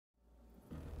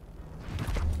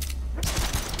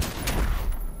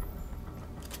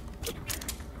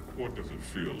What does it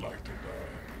feel like to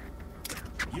die?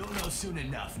 You'll know soon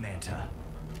enough, Manta.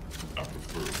 I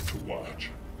prefer to watch.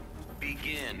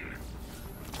 Begin.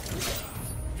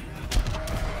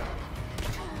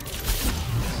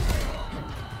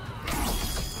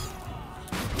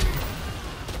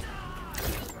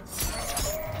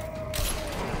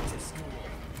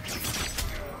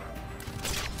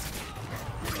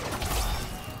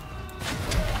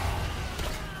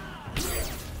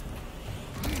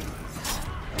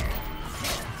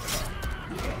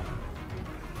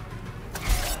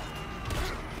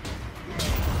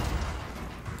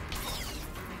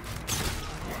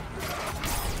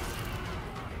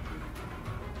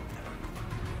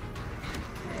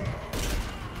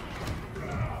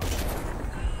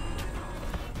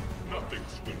 Nothing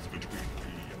swims between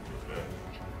me and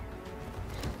revenge.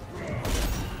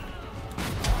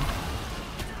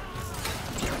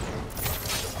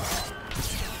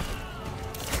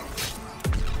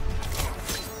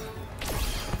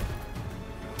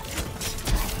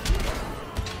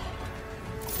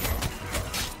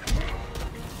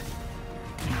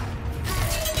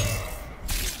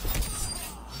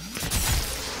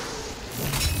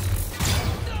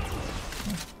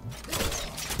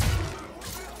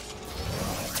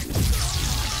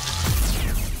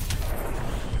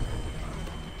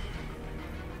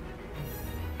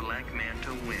 Black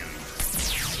Manta wins.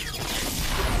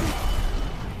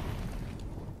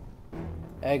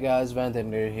 Hey guys,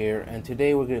 Canary here, and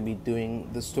today we're going to be doing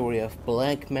the story of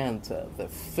Black Manta, the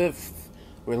 5th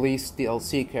released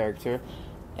DLC character,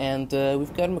 and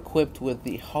we've got him equipped with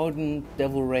the Hardened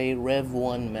Devil Ray Rev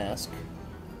 1 mask.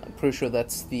 I'm pretty sure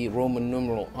that's the Roman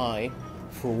numeral I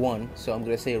for 1, so I'm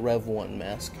going to say Rev 1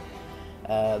 mask.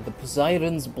 The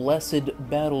Poseidon's Blessed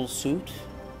Battle Suit,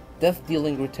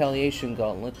 Death-Dealing Retaliation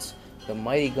Gauntlets, the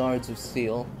Mighty Guards of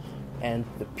Steel, and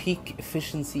the Peak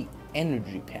Efficiency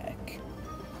Energy Pack.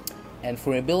 And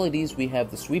for abilities, we have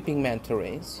the Sweeping Manta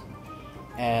Rays,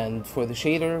 and for the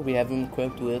shader, we have him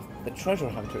equipped with the Treasure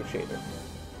Hunter shader.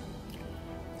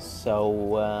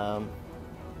 So,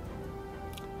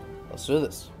 let's do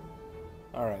this.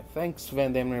 Alright, thanks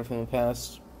Van Damme from the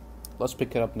past. Let's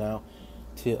pick it up now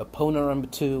to opponent number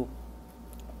 2,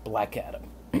 Black Adam.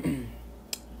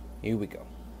 Here we go.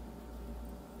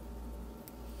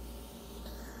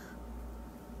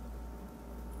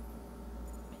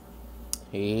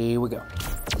 Here we go.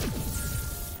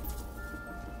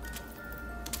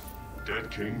 Dead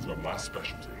kings are my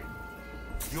specialty.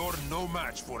 You're no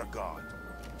match for a god.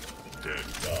 Dead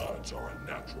gods are a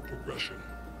natural progression.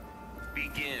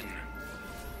 Begin.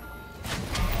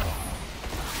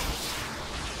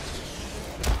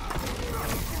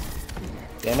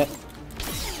 Damn it.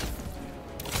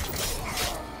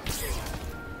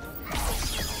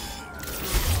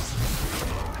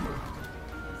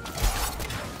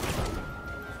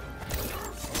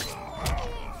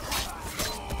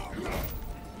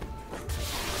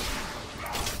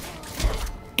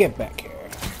 Get back here.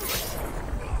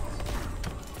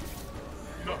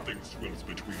 Nothing swims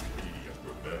between me and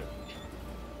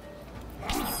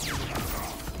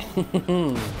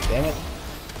revenge. Damn it.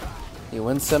 You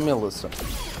win some, you lose some.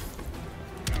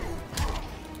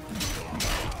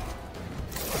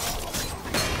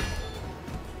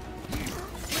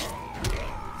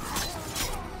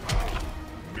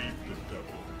 Meet the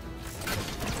devil.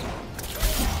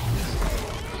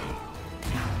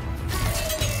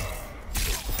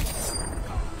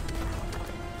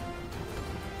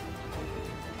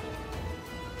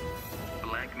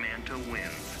 Black Manta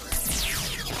wins.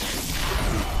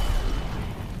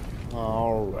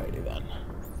 Alrighty then.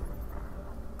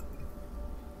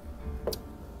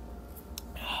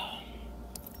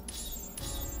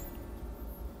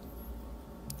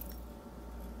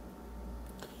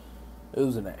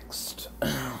 Who's next?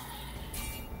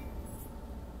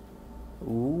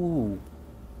 Ooh,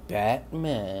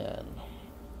 Batman.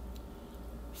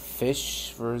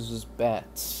 Fish versus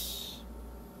bats.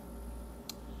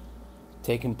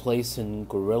 Taking place in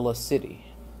Gorilla City.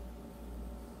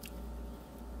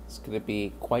 It's gonna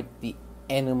be quite the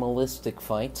animalistic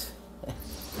fight.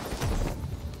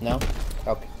 No?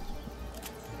 Okay.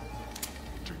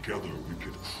 Together we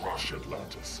could crush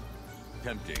Atlantis.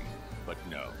 Tempting, but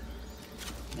no.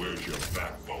 Where's your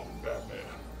backbone, Batman?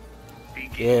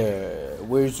 Begin. Yeah,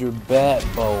 where's your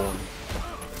backbone?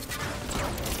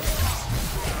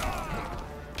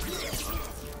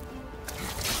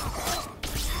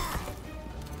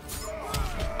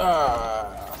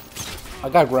 I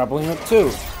got grappling hook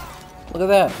too. Look at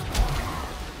that.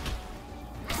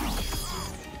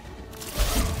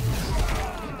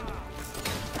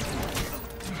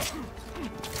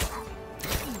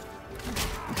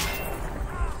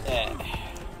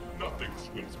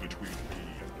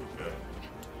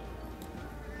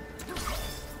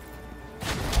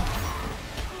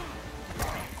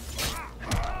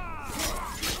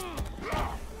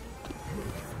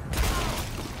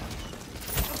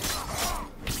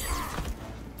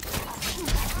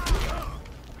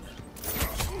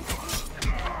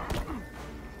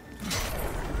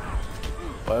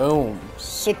 Boom.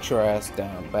 Sit your ass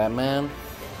down, Batman.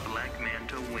 Black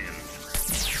Manta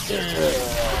wins.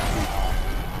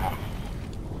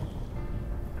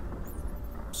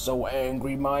 So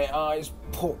angry, my eyes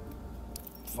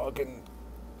fucking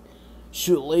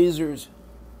shoot lasers.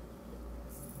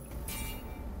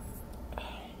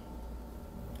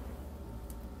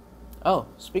 Oh,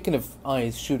 speaking of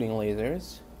eyes shooting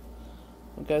lasers,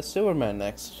 we got Superman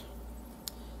next.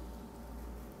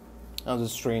 That was a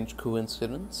strange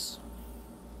coincidence.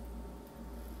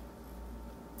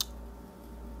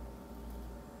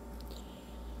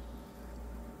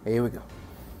 Here we go.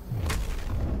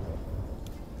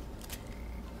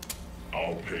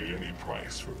 I'll pay any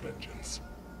price for vengeance.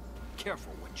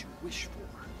 Careful what you wish for.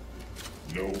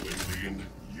 No, alien,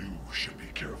 you should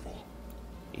be careful.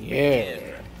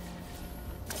 Yeah.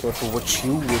 Careful what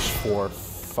you wish for,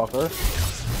 fucker.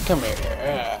 Come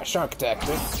here. Shark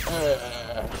tactic.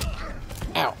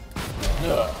 Ow.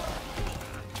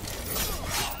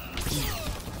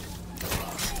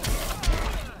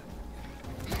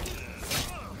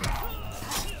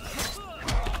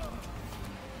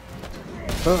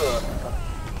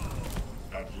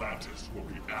 Atlantis will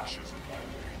be ashes in my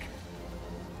wake.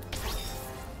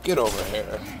 Get over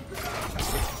here.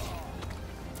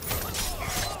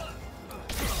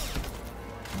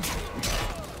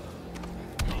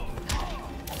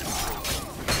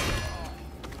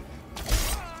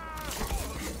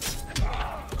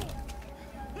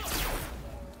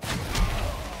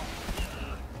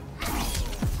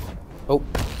 Oh.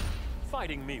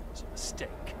 Fighting me was a mistake.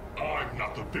 I'm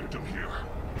not the victim here.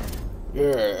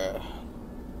 Yeah.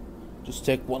 Just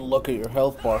take one look at your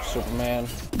health bar, Superman.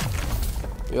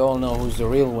 We all know who's the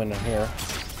real winner here.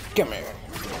 Come here.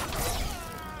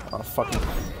 Wanna fucking...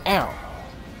 Ow!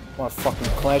 Wanna fucking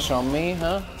clash on me,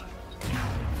 huh?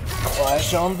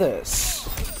 Clash on this.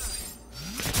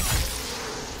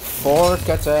 Fork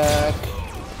attack.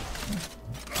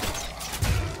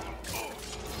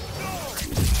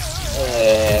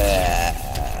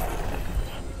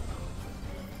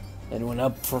 Anyone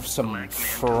up for some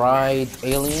fried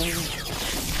alien?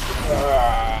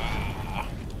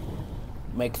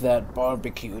 Make that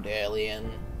barbecued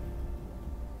alien.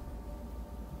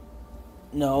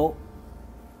 No.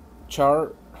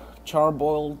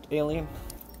 Char-boiled alien.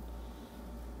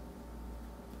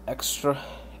 Extra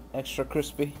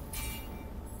crispy.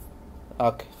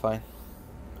 Okay, fine.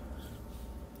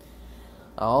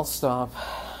 I'll stop.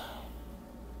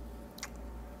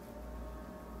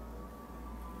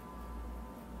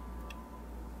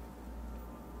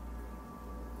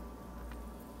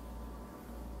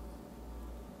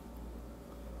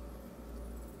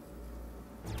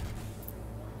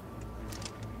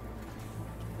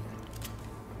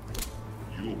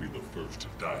 You'll be the first to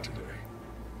die today.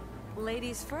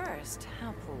 Ladies first.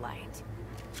 How polite.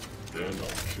 Then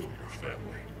I'll kill your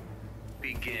family.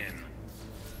 Begin.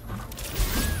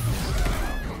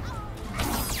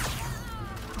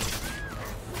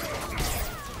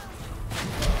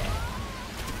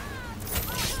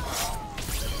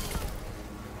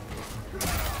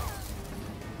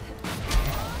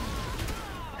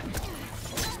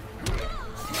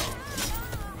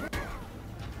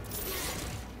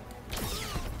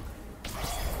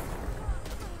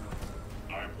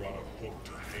 I brought a hook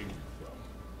to hang you from.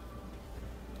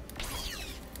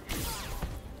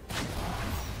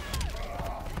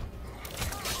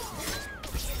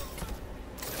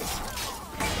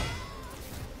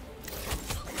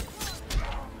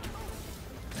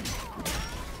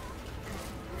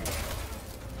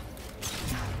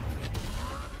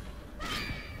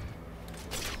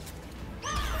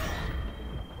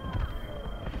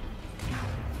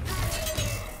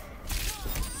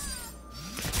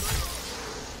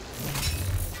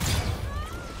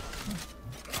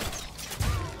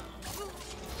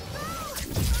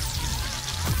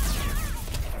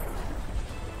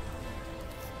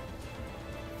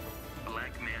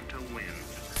 Black Manta wins.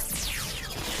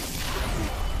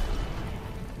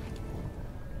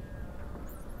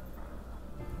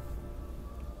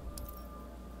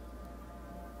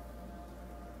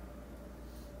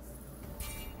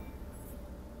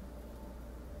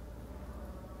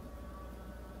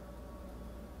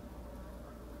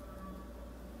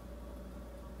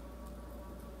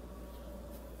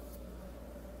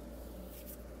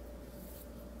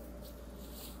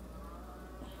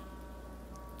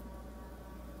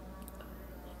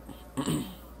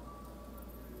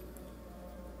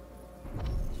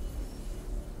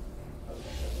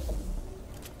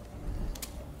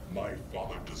 My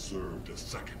father deserved a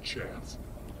second chance.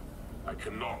 I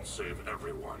cannot save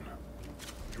everyone.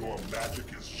 Your magic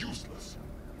is useless.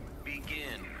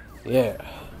 Begin. Yeah.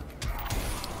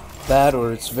 bad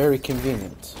or it's very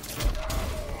convenient.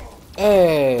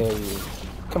 Hey,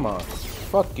 come on,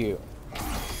 fuck you.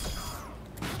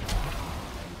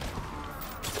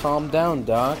 Calm down,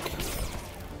 Doc.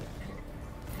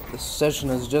 This session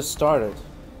has just started.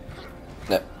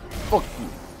 Nah, fuck you,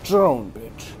 drone,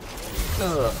 bitch.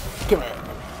 Come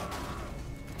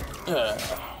here.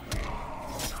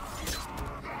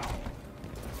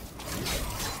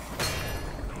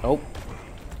 Nope.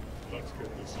 Let's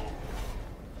get this on.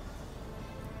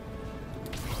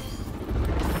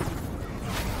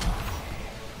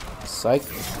 Psych.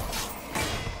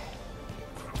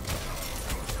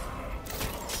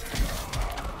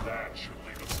 That should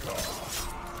leave a scar.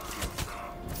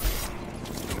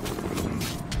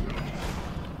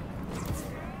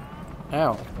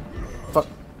 Ow. Fuck.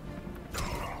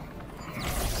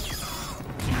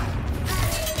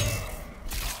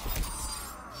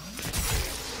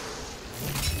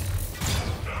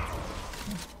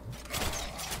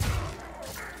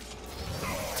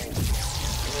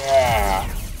 Yeah.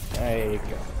 There you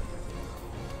go.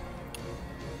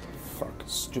 Fuck,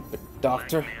 stupid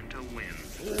doctor. Black Manta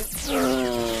wins.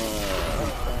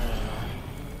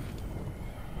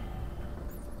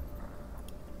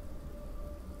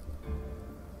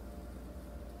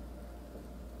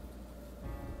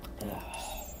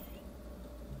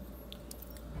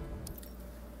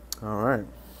 Alright.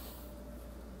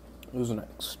 Who's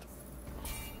next?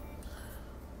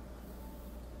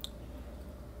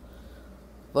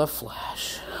 The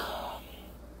Flash.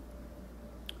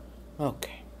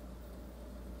 Okay.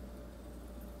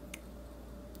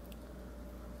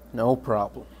 No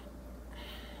problem.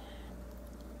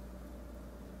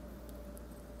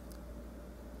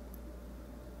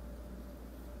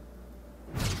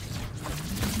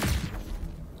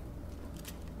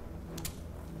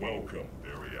 Welcome,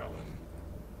 Barry Allen.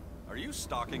 Are you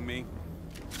stalking me?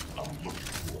 I'm looking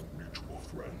for a mutual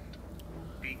friend.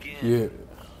 Begin. Yeah.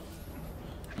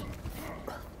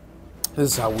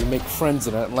 This is how we make friends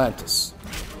in Atlantis.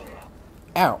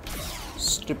 Ow.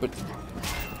 Stupid.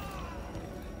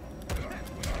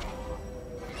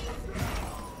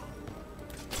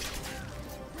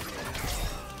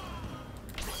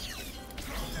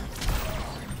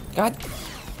 God.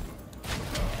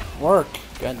 Work.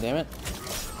 God damn it.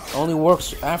 Only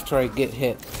works after I get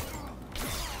hit. The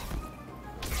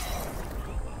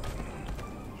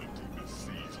deepest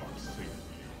seas are safe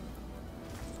for you.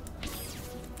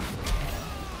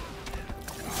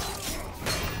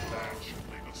 That should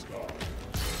leave a scar.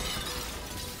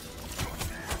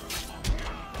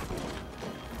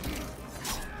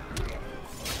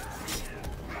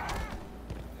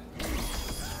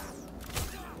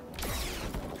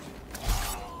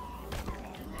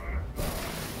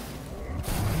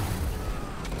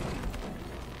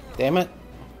 Damn it.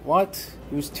 What?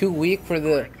 He was too weak for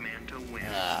the... Black Manta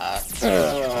wins.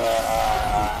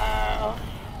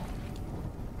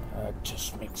 That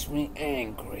just makes me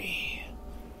angry.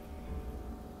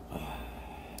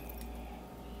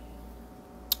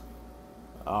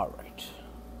 Alright.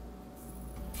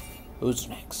 Who's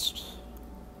next?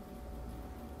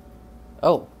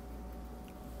 Oh.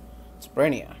 It's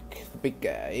Brainiac, the big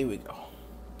guy. Here we go.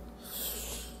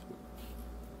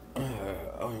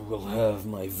 I will have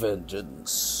my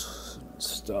vengeance and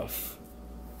stuff.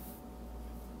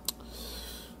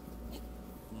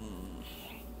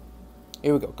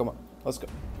 Here we go, come on, let's go.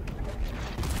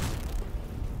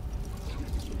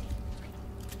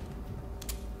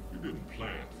 You didn't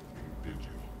plan for me, did you?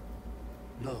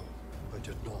 No, I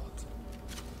did not.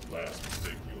 Last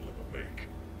mistake you'll ever make.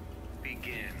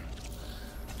 Begin.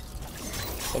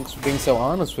 Thanks for being so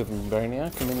honest with me,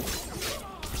 Brainiac. I mean,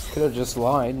 could have just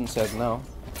lied and said no.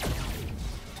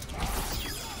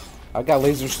 I got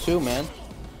lasers too, man.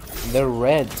 They're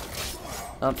red.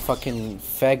 Not fucking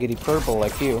faggoty purple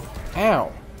like you.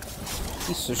 Ow!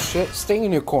 Piece of shit. Stay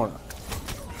in your corner.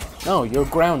 No, you're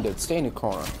grounded. Stay in your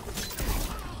corner.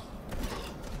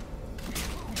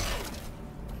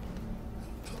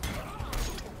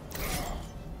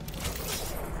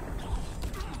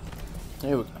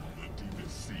 Here we go. The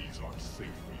deepest seas are safe for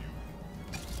you.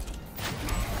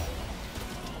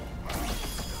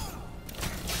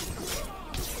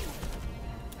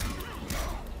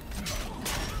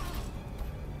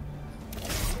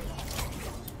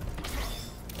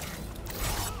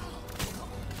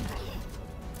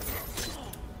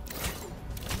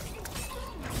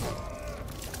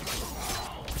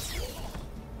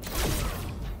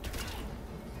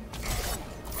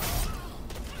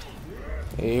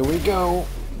 Here we go.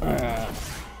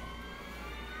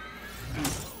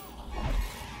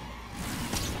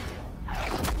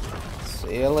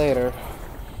 See you later.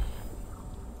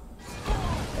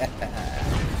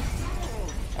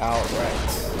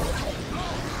 Alright.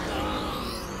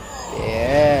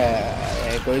 Yeah,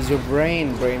 there goes your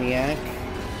brain, Brainiac.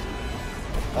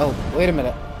 Oh, wait a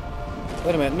minute.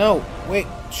 Wait a minute, no! Wait,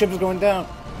 ship is going down.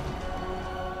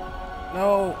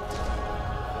 No!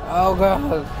 Oh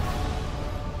god!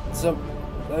 Does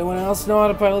anyone else know how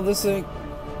to pilot this thing?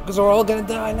 Because we're all gonna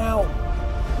die now!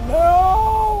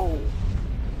 No!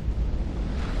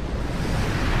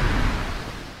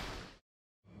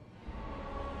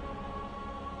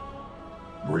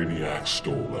 Brainiac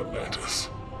stole Atlantis.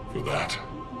 For that,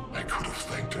 I could have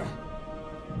thanked him.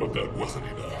 But that wasn't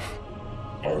enough.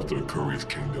 Arthur Curry's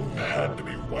kingdom had to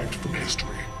be wiped from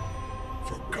history.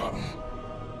 Forgotten.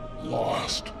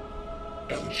 Lost.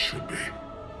 As it should be.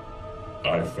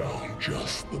 I found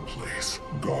just the place,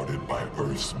 guarded by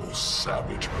Earth's most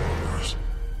savage murderers.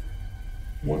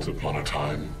 Once upon a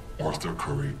time, Arthur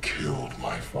Curry killed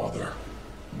my father.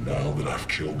 Now that I've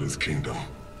killed his kingdom,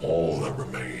 all that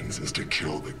remains is to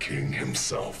kill the king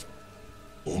himself.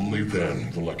 Only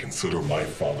then will I consider my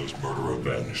father's murder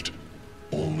avenged.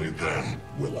 Only then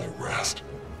will I rest.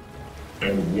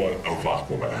 And what of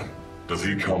Aquaman? Does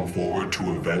he come forward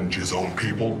to avenge his own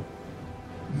people?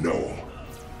 No.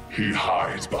 He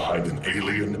hides behind an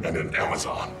alien and an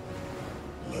Amazon.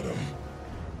 Let him.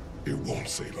 It won't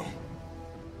save him.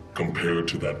 Compared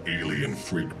to that alien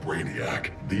freak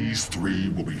Brainiac, these three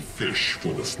will be fish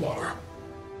for the slaughter.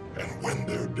 And when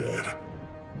they're dead,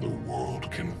 the world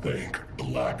can thank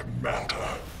Black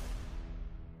Manta.